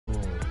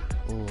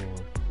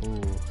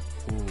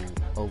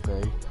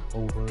Okay.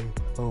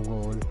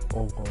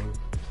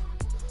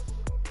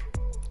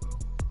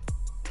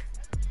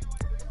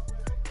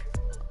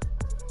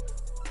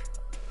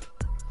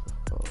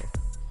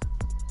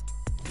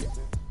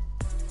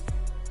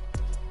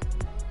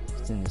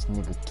 Send this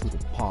nigga to the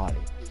party.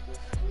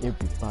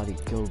 Everybody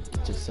go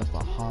get yourself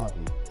a hobby.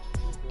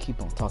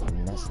 Keep on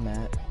talking that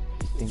smack.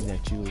 You think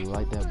that you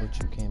like that, but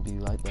you can't be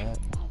like that.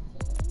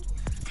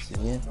 See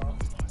ya.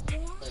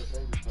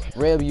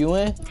 Reb, you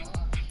in?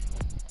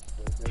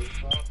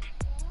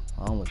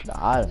 I'm with the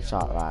item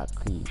shop right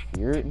quick.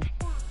 You heard me?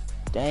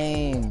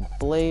 Dang,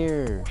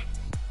 Flair.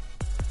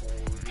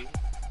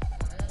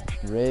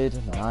 Red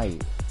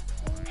Knight.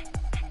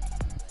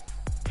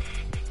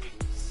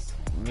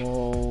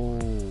 Whoa.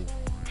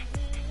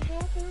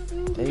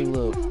 They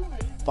look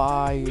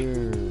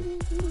fire.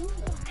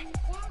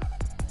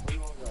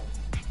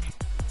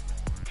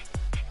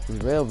 Is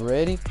Reb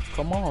ready?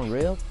 Come on,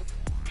 Reb.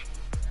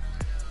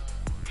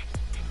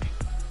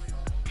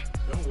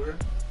 Don't worry.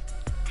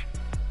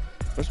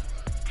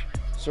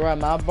 Soraya,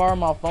 may I borrow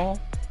my phone?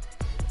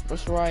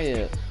 Where's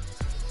Soraya at?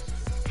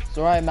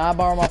 Soraya, may I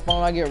borrow my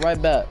phone? I'll get right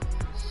back.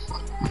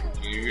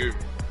 Can you hear me?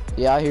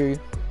 Yeah, I hear you.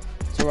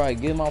 Soraya,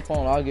 give my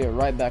phone. I'll get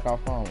right back. I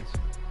promise.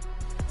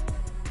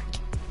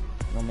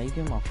 No, man, you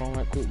give my phone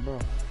right quick, bro.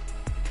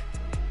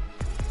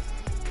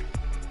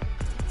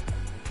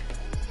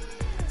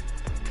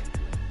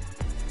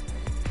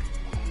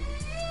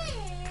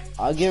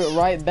 I'll give it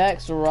right back,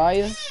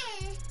 Soraya.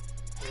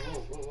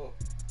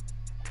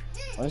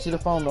 Let me see the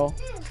phone, though.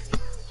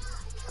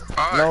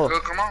 Alright, No.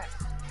 good, come on.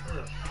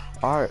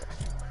 Alright.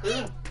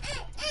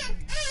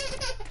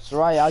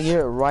 Soraya, I'll give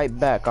it right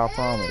back, I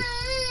promise.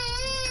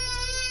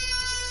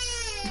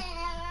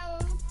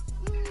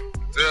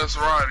 Tell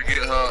Soraya to get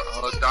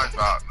her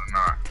diaper out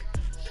tonight.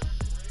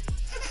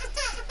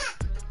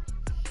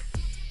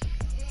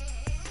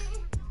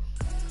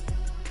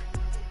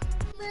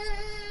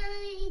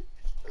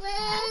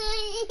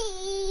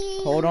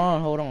 Hold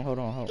on.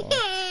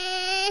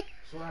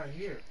 Soraya,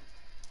 here.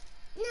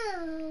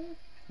 No.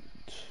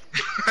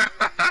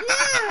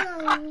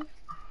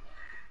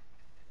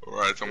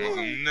 Alright, someone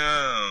said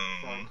no.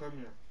 Soraya, come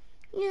here.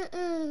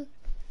 No.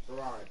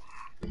 Soraya.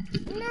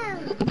 No.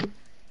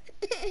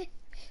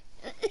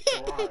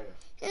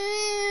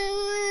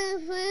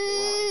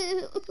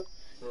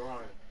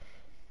 Soraya.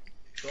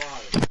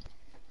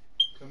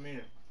 Come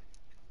here.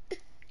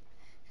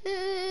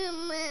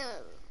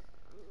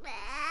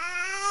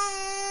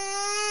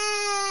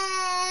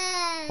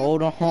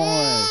 Hold on.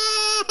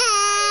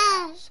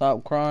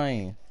 Stop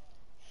crying.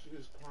 She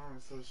is crying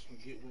so she can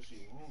get what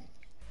she wants.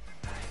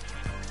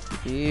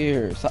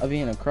 Here, stop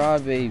being a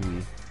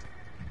crybaby.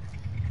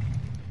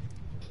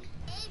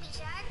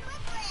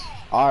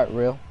 Alright,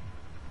 real.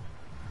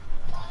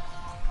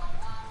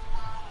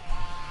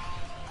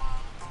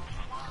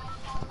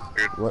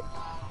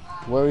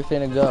 Where we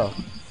finna go?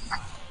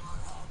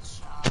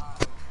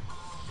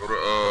 Go to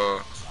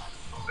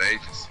the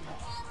agency.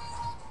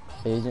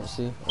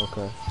 Agency?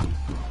 Okay.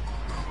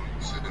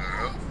 Sit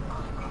down.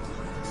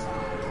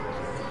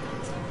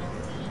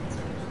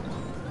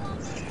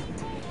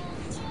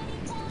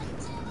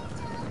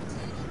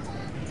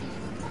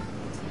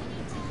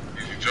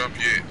 Did you jump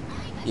yet?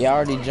 Yeah, I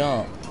already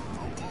jumped.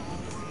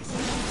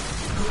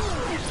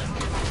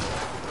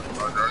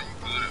 Are you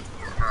good at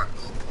Fortnite?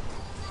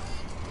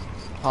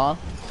 Huh?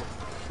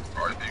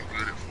 Are you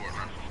good at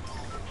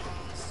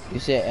Fortnite? You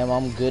said, am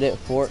I good at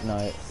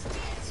Fortnite?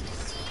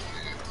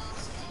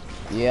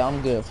 Yeah,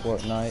 I'm good at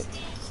Fortnite.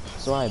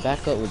 So alright,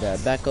 back up with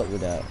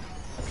that.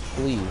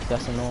 Please,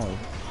 that's annoying.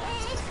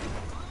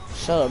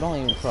 Shut up, don't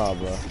even cry,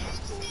 bro.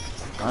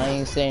 I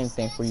ain't saying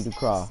anything for you to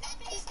cry.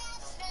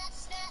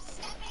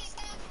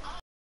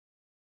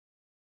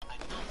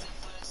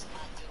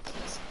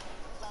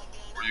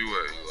 Where you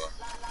at, Eli?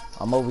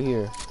 I'm over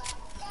here.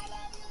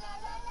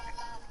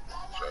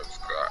 Travis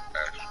Scott,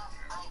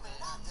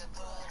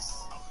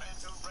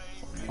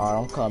 Ashton. Alright,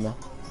 I'm coming.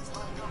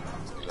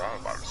 Y'all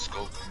about to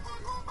scope him.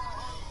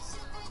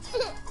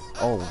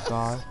 Oh,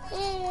 God.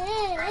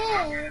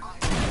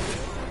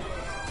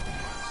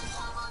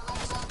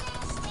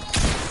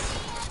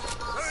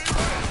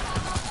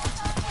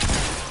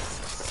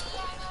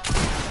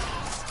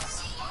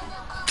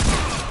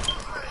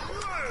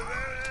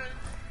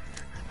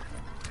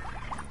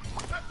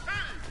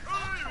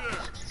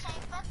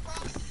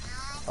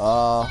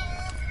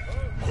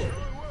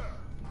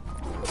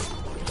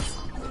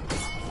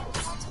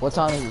 What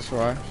time is it,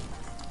 Soraya?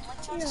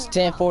 It's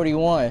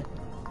 10:41.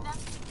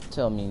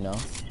 Tell me no.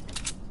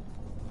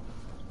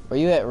 Where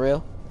you at,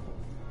 real?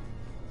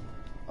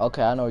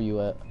 Okay, I know where you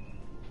at.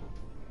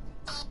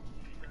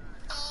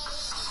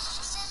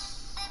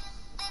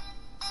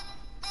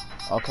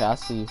 Okay, I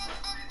see you.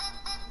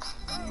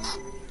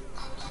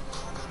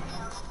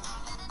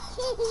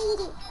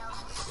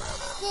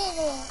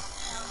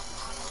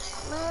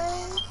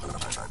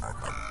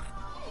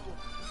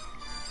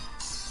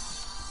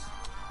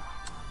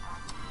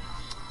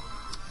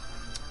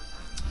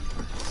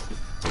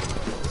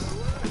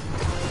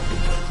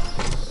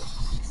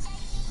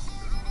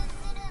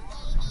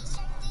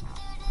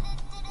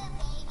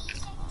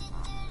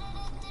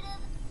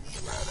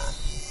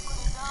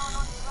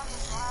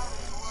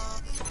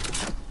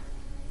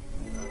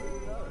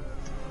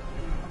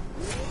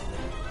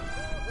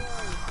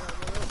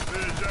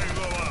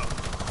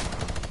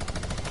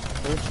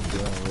 What you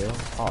doing, Will?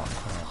 Oh,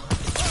 crap.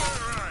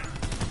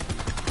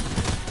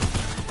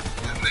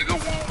 This nigga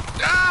won't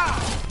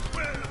die.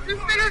 This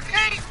nigga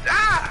can't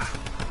die.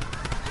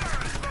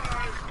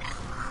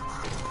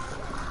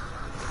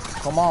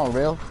 Come on,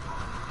 Will.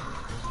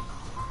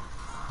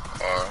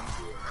 I'm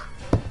good.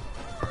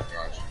 I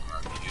got you. I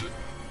need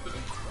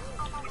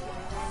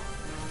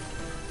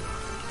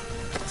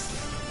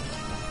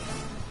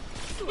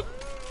you.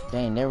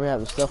 Dang, never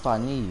have the stuff I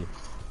need.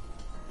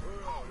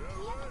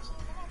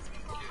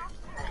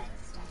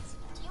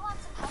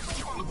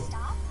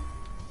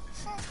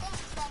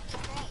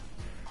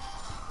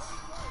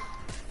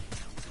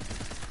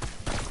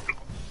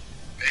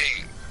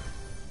 Dang.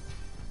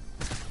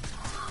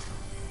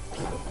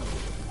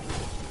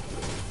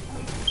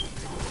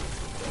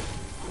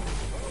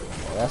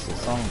 Oh, that's the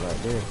song right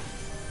there.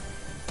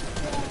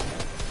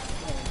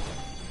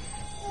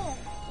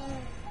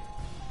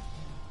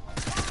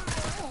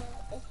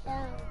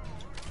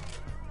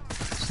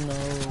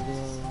 Snow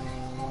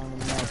on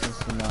the mountains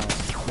tonight.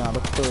 Not a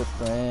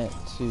footprint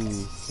to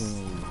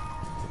see.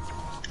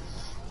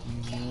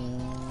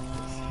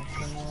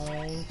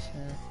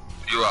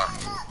 You are.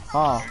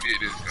 Huh? Get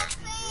this guy.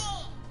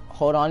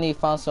 Hold on, I need to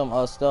find some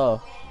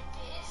stuff.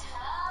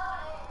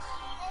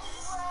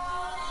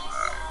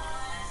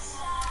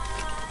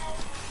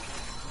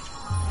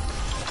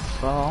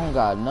 Bro, I don't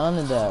got none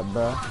of that,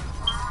 bro.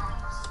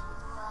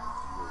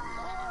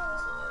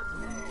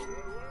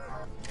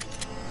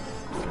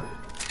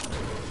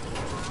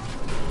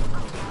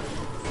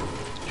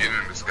 Get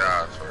in the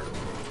skies first.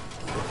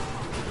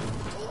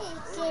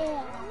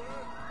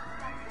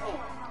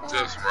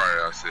 Just right,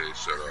 I said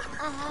shut up.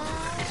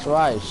 That's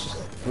right.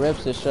 Rip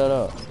said shut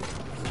up.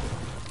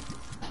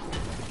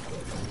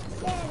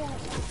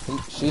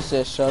 She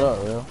said shut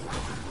up, Real.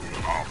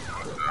 Oh,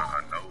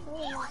 I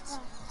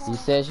know. He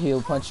said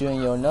he'll punch you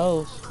in your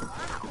nose.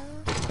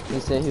 He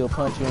said he'll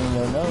punch you in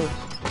your nose.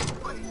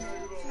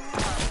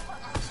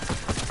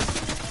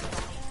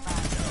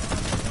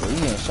 Well, you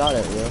getting shot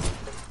at, Real.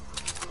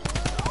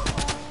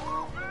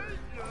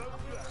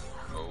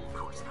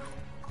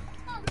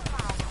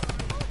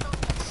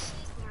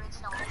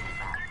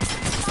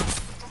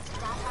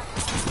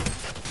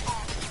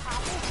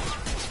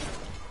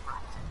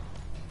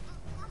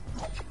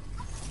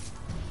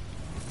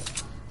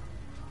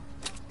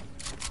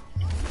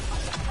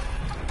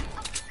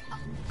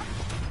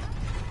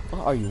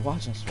 What are you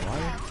watching,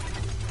 Soraya?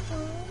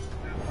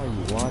 What are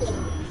you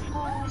watching?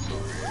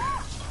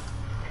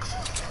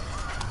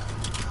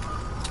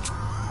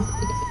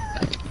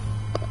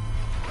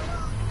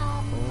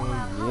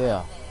 Oh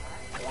yeah.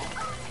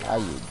 How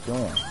you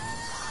doing?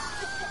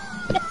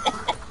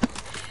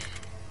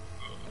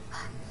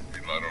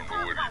 I don't know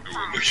what he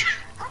doing. Look.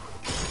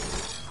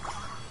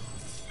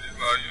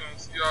 You don't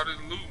see all this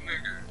loot,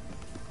 nigga.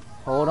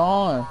 Hold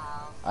on.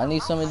 I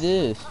need some of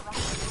this.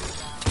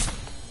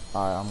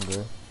 Alright, I'm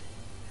good.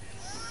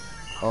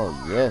 Oh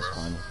yes,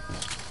 honey.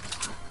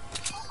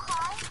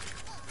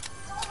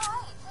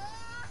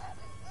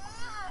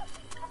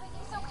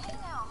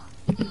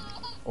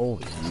 Oh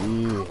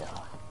yeah.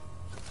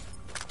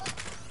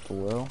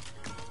 Well.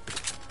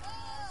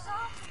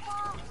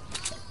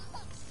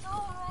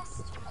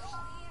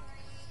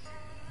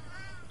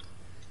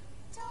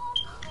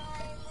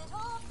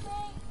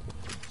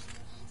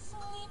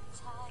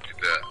 Get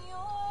that.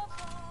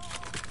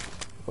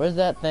 Where's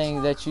that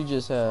thing that you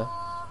just had?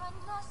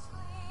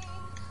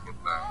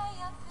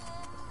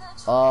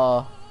 What's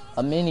that?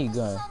 A minigun.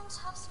 There's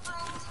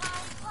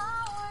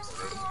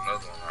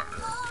another one right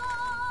there.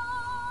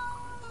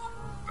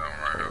 Down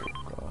right here.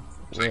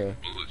 Where?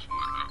 Take bullets for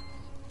it up.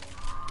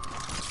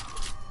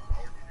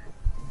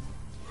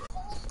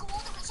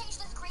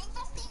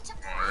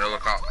 On a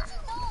helicopter.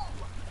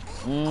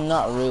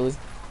 Not really. You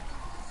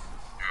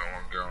don't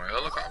want to get on a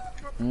helicopter?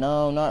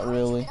 No, not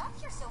really.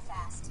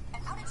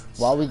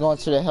 Why are we going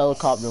to the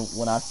helicopter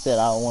when I said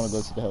I don't want to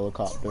go to the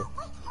helicopter?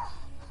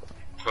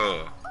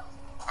 Cuz,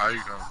 how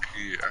you gonna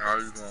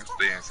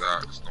stay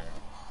inside the storm?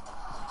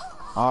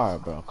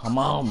 Alright, bro. Come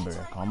on, bro.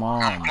 Come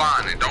on. I'm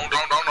flying it.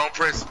 Don't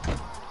press it.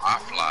 I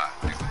fly,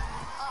 nigga.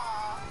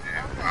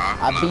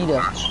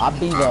 Yeah, I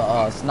be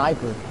the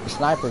sniper. The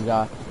sniper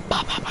guy.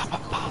 Pow, pow, pow, pow,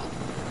 pow.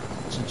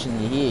 Shoot you in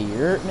your head, you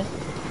heard me?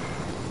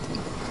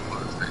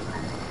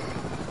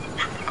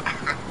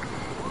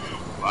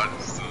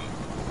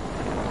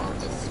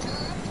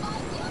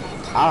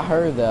 I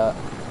heard that.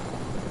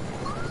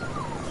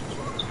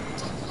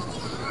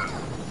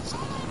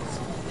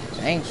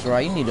 Thanks,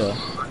 right? You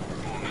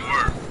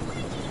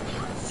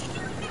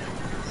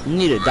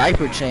need a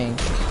diaper change.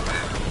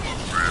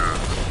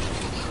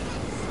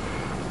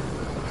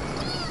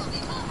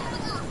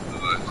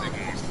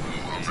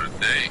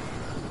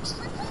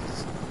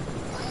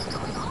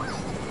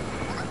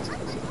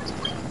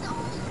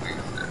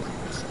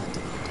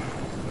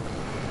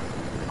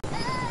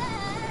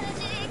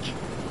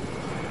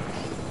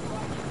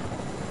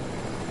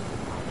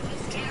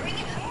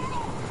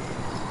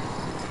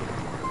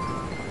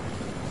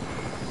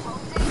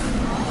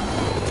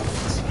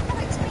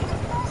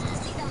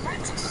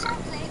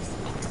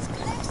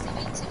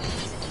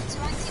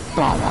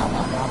 Bah, bah,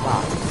 bah, bah,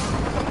 bah.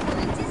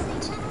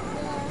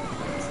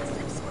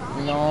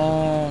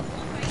 No.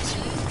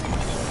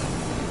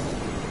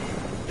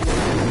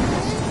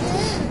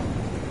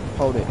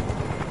 Hold it.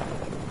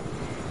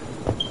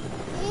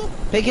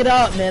 Pick it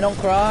up, man. Don't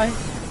cry.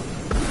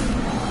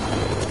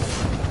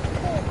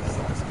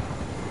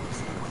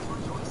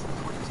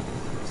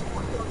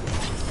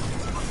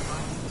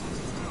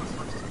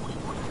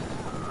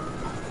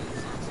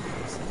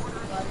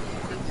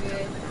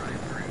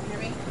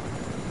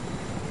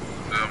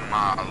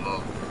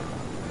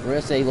 Real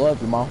say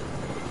love you, mom.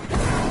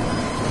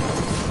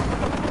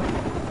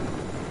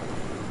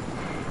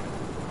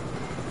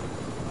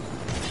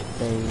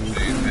 Baby.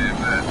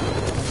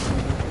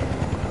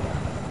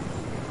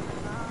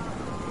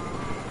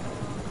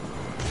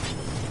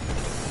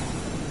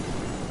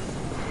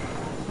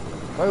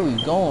 Where are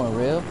we going,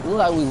 Real? Look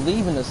like we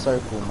leaving the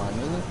circle, my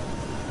nigga.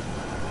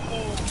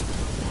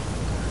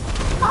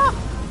 Ah!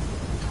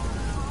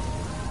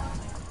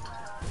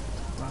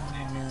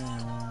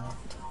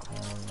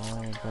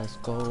 Let's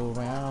go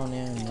round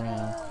and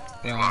round.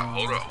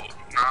 Hold up.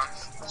 Nah.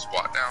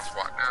 Squat down,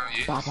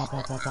 yeah. Pow, pow,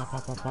 pow, pow, pow, pow,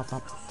 pow, pow,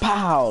 pow.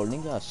 Pow!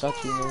 Nigga, I shot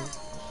you, nigga.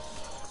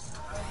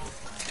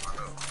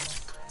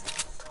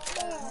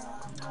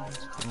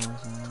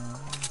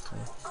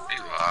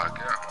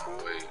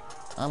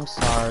 I'm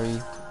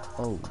sorry.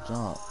 Oh,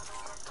 jump.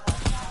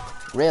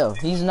 Real,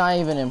 he's not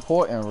even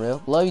important,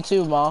 Real. Love you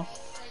too, Mom.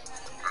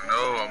 I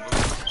know, I'm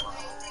moving.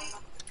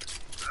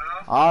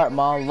 Alright,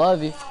 Mom,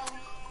 love you.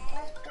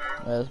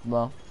 Yes,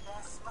 Mom.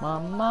 My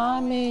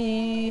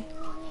mommy.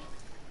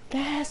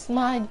 That's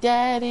my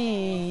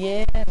daddy.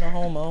 Yeah, no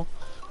homo.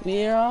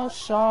 We're all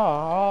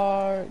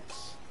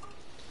sharks.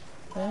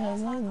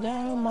 And my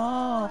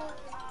grandma.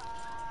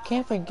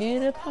 Can't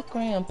forget about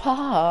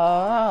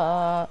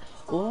Grandpa.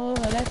 Oh,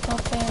 that's my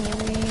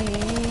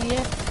family.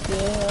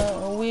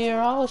 Yeah,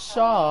 we're all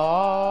sharks.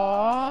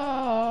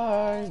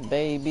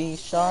 Baby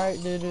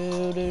shark, do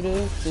do do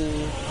do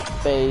do.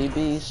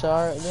 Baby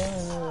shark, do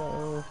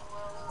do.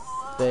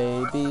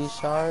 Baby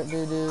shark,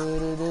 do do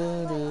do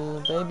do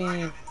do.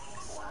 Baby,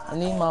 I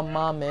need my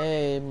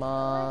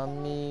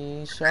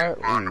mommy shark.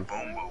 Find the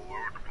Boombo.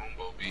 Where would the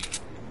Boombo be?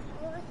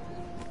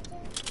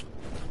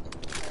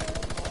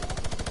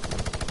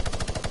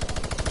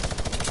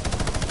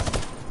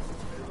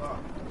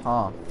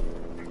 Huh?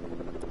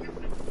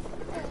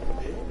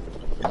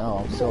 No,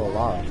 I'm still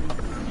alive.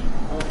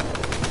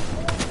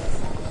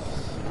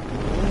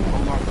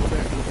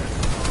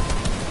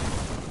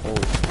 Oh.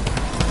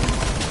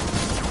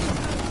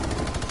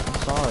 I'm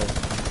sorry.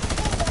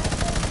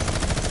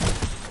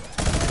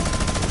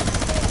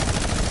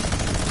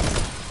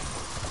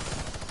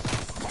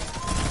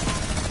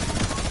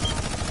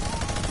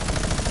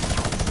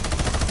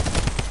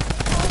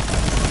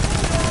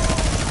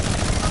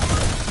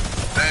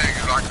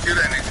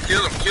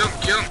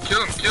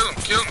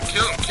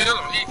 Kill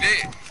him. He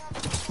dead.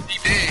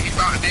 He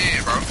about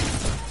dead, bro.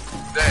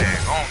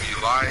 Dang, on me,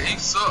 like, he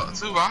sucked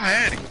too. I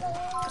had him.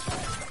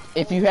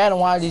 If you had him,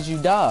 why did you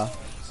die?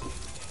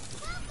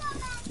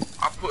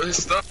 I put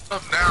his stuff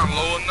down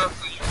low enough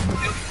so you can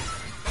kill him.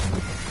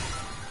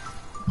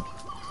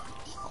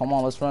 Come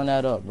on, let's run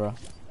that up, bro. Alright.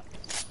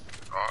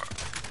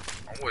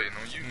 I'm waiting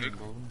on you, nigga.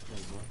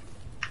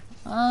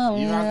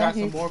 You know, I got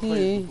some more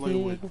players to play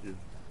with you.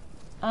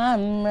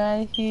 I'm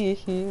right here.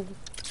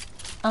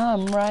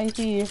 I'm right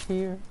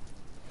here.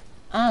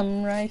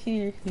 I'm right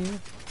here.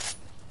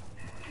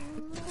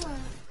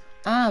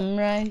 I'm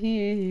right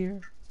here.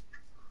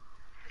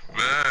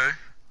 Man.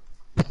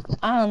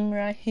 I'm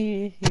right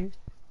here.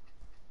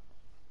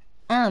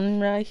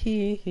 I'm right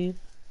here.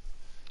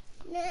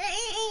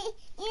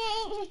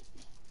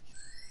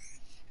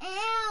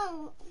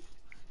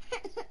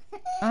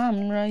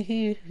 I'm right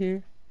here.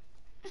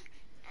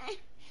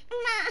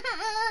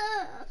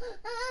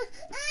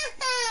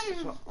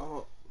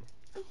 Oh.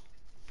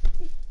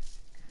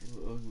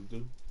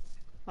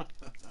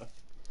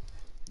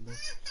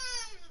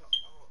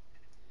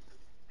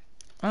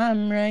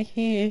 I'm right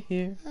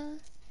here.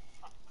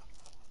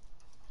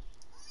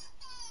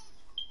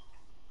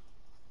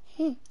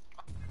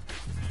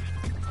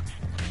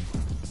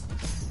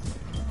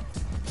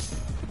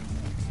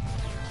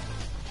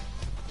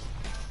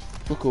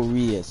 Look at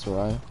Rias,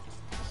 right?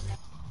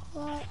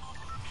 What?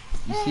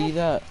 You see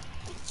that?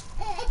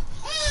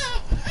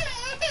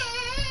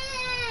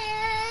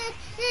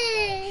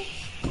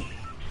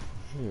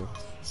 Here.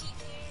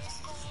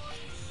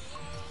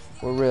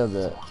 Where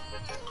Real at?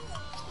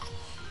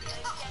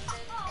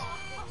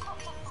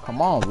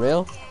 Come on,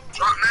 Real.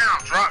 Drop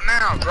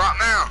now.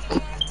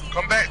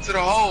 Come back to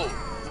the hole.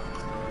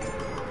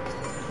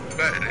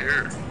 Back to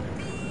here.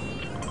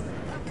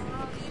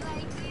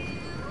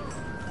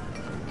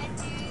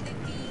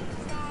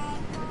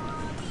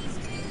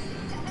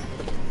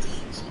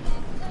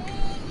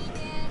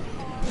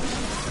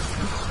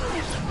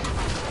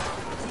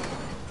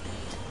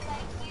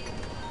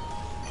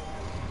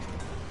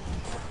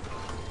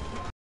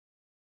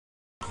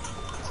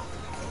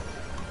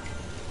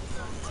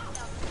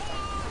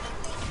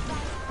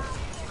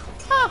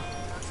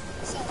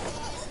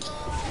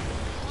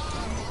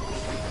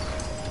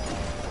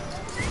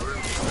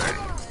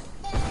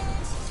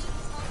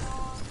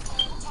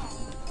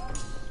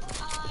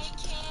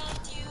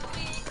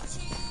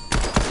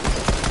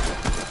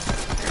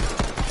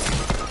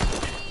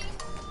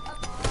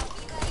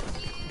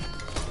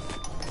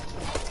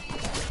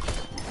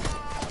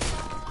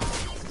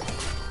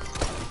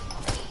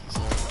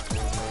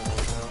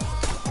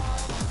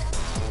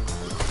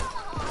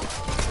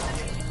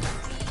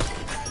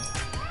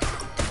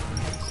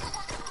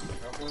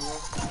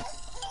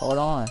 Hold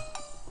on. Oh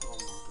my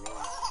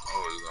god.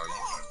 Oh, it's like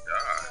you gonna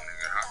die,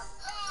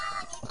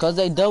 nigga. Cause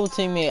they double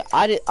teamed me.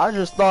 I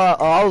just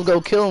thought I was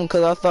gonna kill him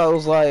cause I thought it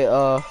was like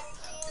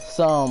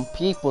some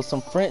people,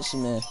 some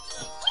Frenchmen.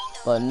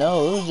 But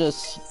no, it was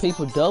just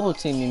people double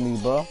teaming me,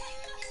 bro. I'm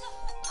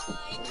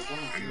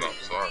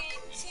sorry.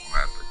 I'm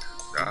happy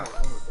to die.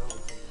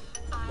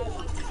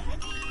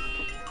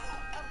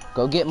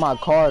 Go get my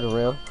card,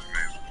 real.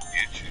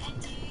 Get you.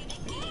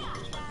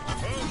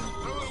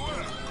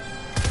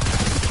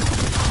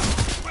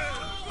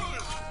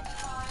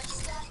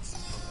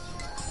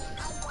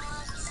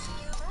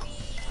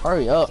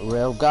 Hurry up,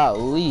 real.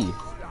 Golly.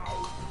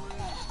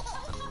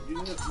 You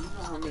know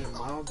how many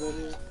miles that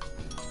is?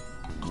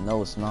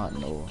 No, it's not,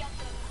 Noah.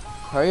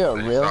 Hurry up,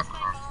 real. Stop.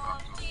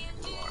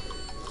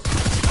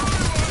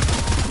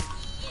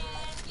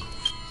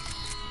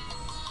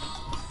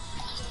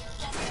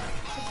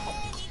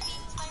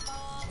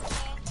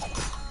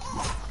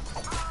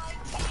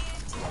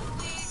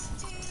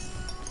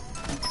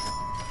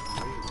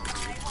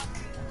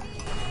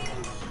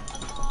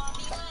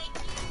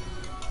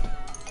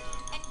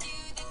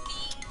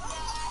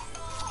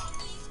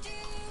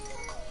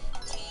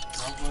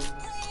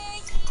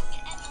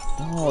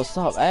 Oh,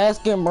 stop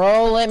asking,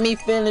 bro. Let me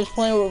finish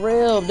playing with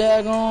real.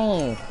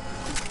 Daggone.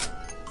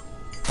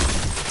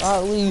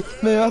 Golly.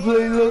 May I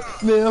play light?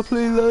 May I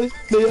play light?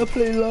 May I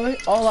play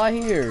light? All I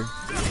hear.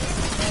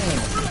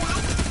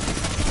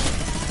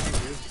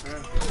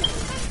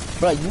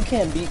 Bro, you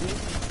can't beat me.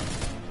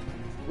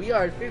 We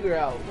already figured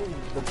out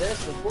who's the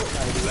best in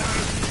Fortnite.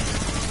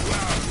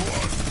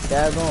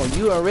 Daggone,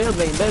 you and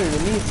Real ain't better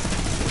than me.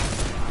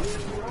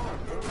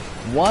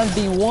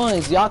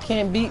 1v1s, y'all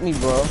can't beat me,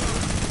 bro.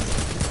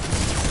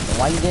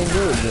 Why you didn't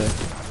do it then?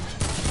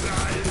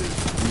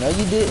 No,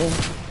 you didn't.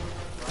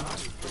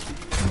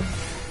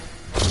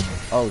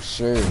 Oh,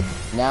 sure.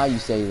 Now you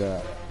say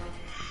that.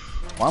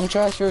 Well, I'm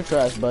trash, you're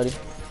trash, buddy.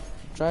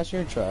 Trash,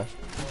 you're trash.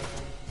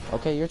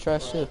 Okay, you're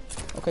trash too.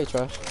 Okay,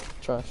 trash.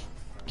 Trash.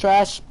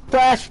 Trash.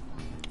 Trash.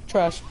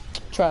 Trash.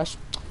 Trash.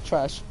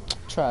 Trash.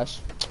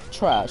 Trash.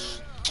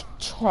 Trash.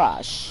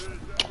 Trash.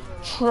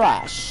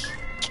 Trash.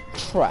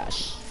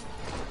 Trash.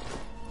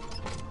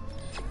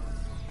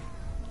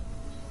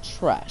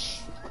 Trash.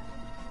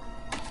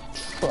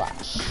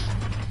 Trash.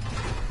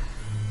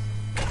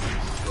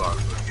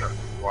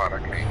 Why I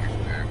can't get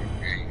that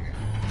game?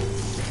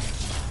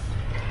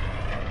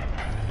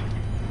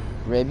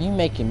 Reb, you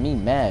making me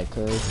mad,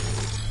 cuz.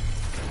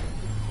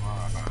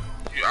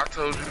 Yeah, I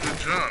told you to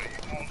jump.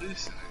 You won't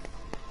listen.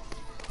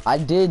 I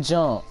did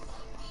jump.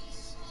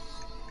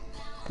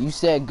 You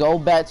said go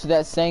back to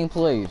that same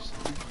place.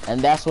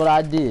 And that's what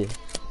I did.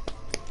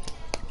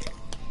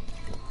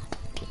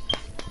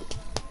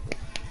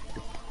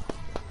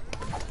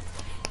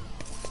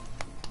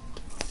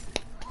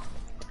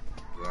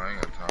 Well, I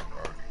ain't got time to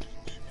argue.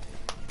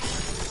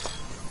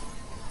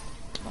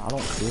 I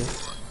don't care.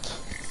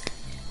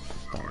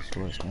 That was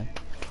worse, man.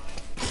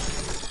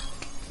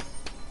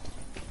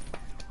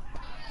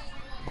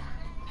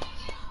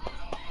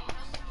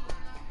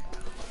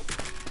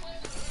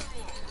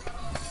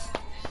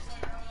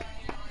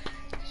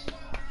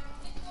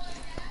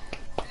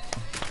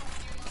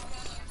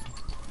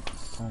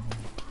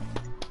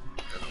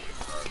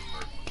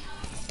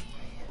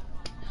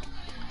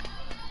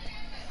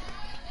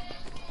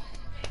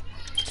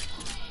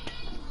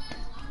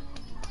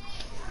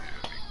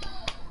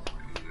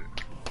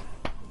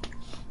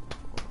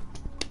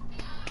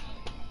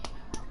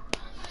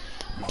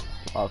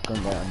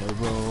 Walking down the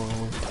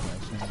road,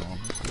 flashing on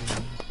the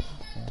good,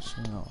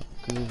 flashing on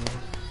the good,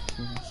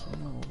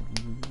 flashing on the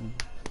good.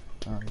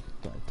 I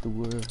got the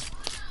world,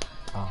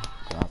 I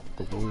got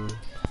the world.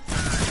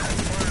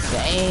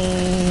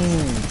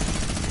 Dang!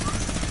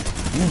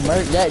 You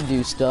murked that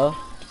dude stuff.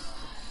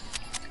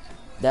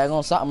 That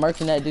gonna stop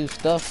murking that dude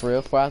stuff for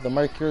real, before I have to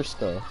murk your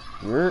stuff.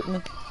 You heard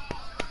me?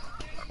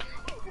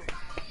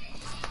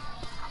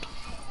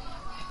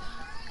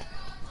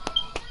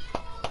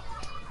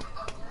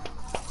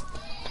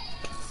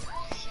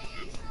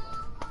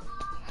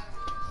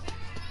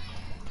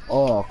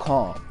 Oh,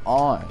 come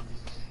on.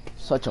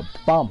 Such a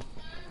bum.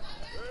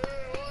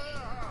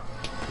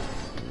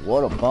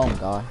 What a bum,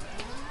 guy.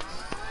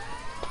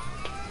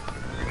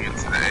 You get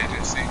to the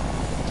agency.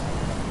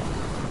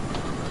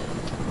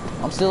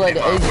 I'm still at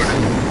the agency.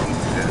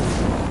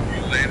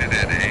 You landed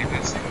at the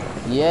agency.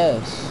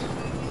 Yes.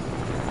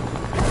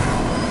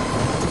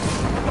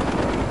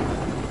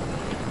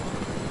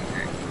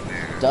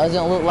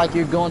 Doesn't look like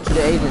you're going to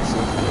the agency.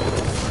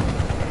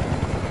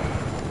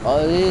 Oh,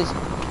 it is.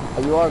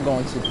 Oh, you are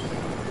going to.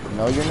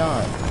 No, you're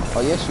not.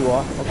 Oh, yes, you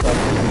are. Okay.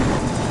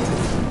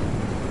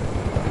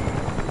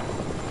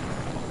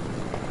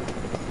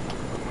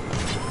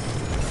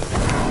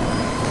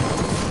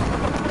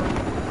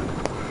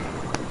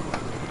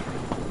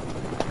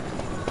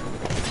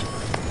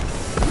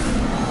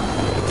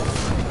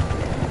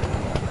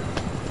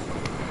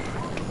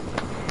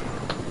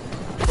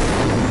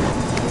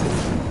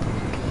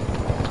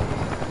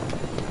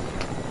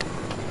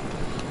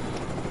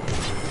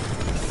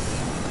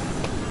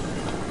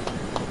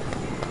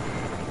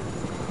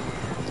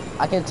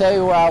 I can tell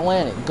you where I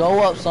landed.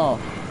 Go up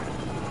some.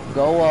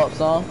 Go up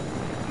some.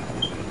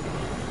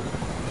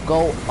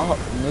 Go up,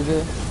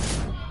 nigga.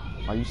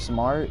 Are you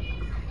smart?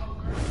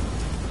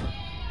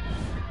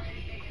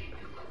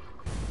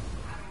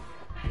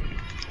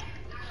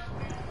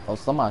 Oh,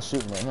 somebody's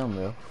shooting at him,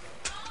 though.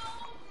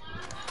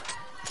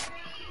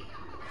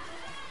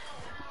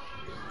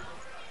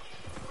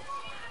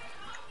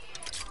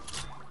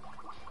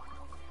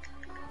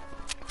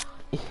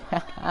 Ha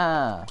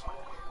ha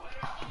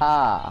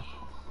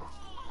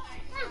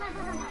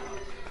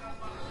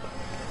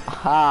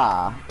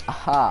ha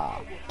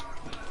ha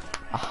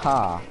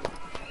ha.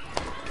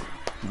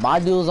 My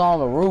dude's on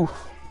the roof.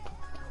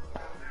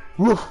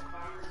 Roof.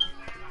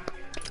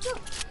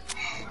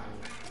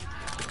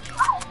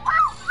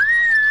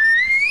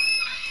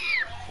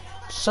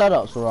 Shut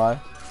up, Sarai.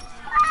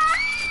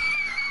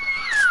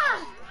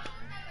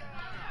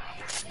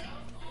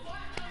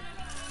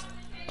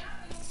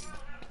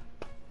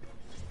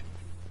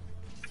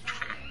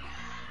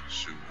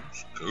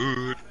 Shoot's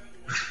good.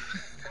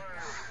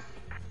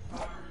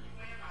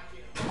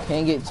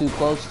 Can't get too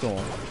close to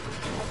him.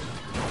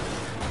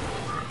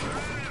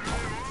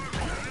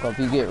 But if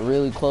you get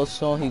really close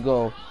to him, he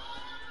go.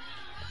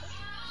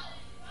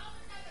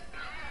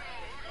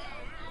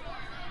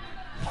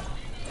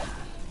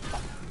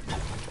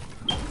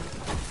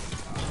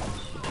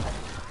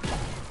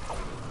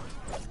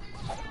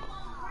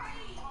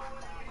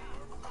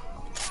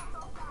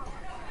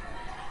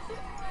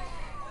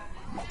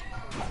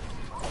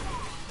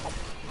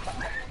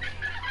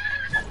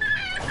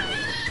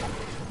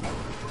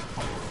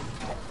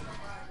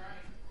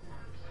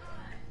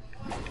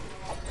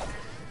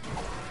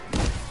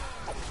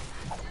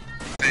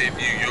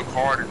 Debut, your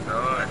card is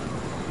done.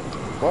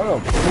 What a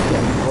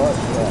freaking butt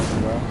crack,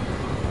 bro.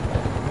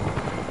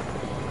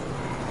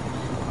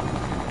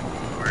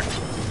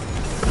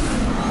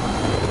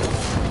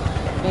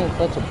 Being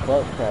such a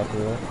butt crack,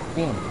 bro.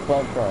 Being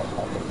butt crack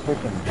like a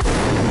freaking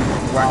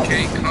I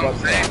can't come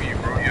save you,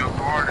 bro. Your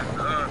card is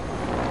done.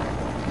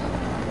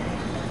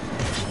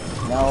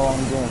 Now all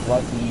I'm doing is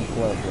watching you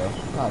play, bro.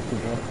 Nah, too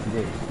bad.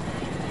 Good.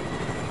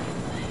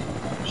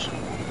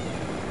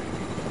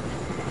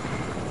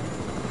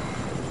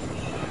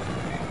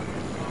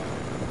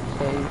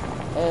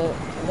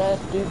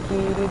 Let's do do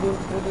do do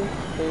do do.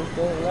 Say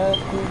that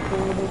last do do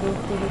do do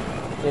do.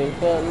 Say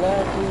that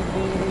last do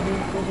do do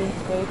do do.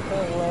 Say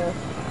that last.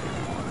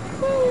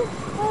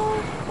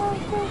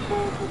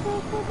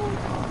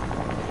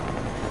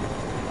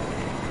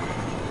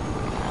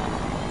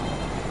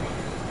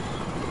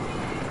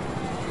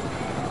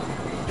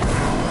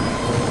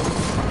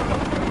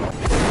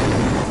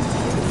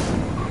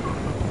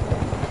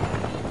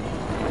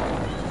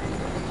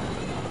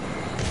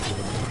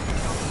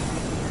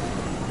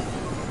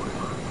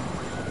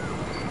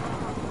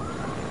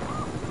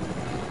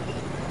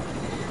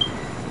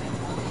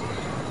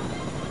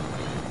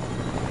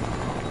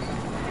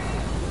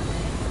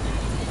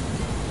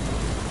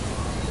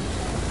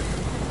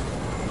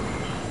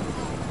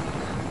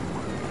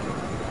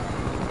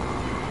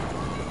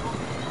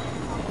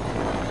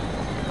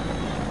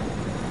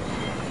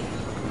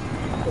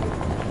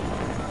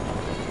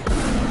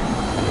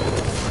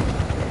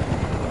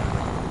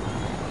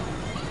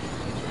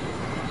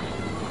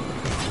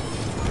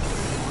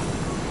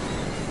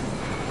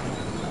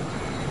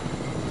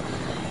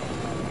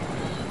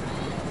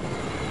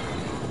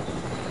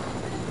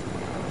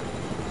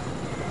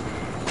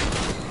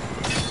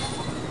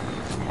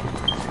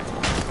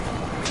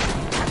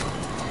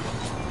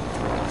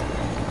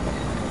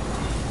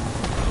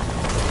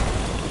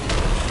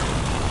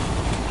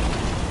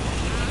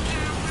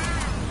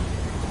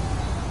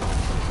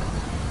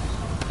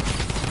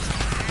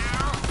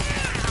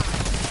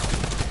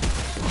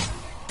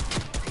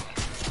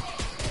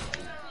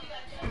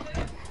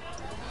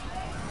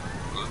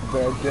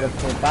 Better get a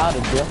pimp out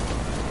of here.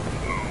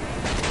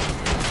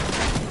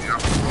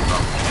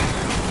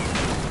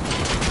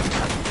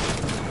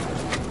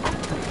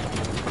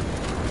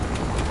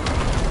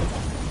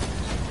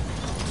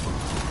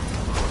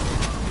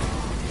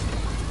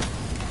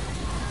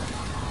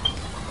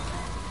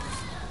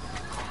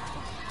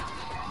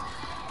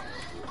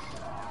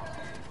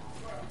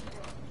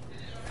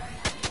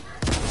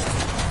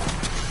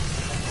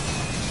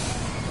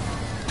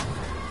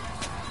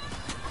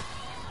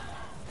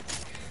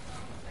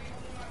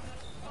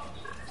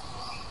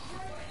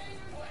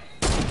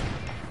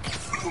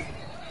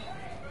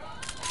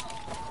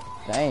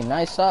 Dang,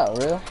 nice shot,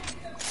 real.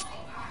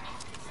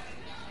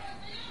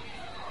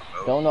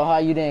 Don't know how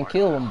you didn't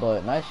kill him,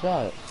 but nice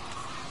shot.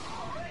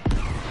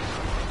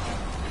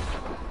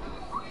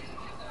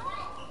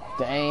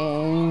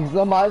 Dang,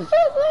 somebody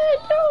shot me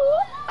too.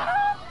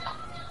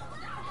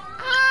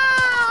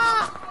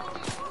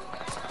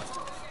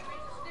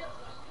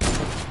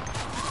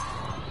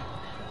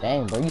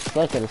 Dang, bro, you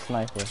suck at a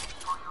sniper.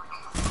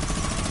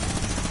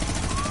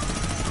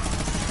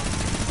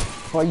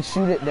 Before you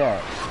shoot it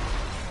there.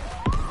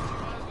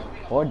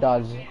 Or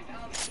dodge it.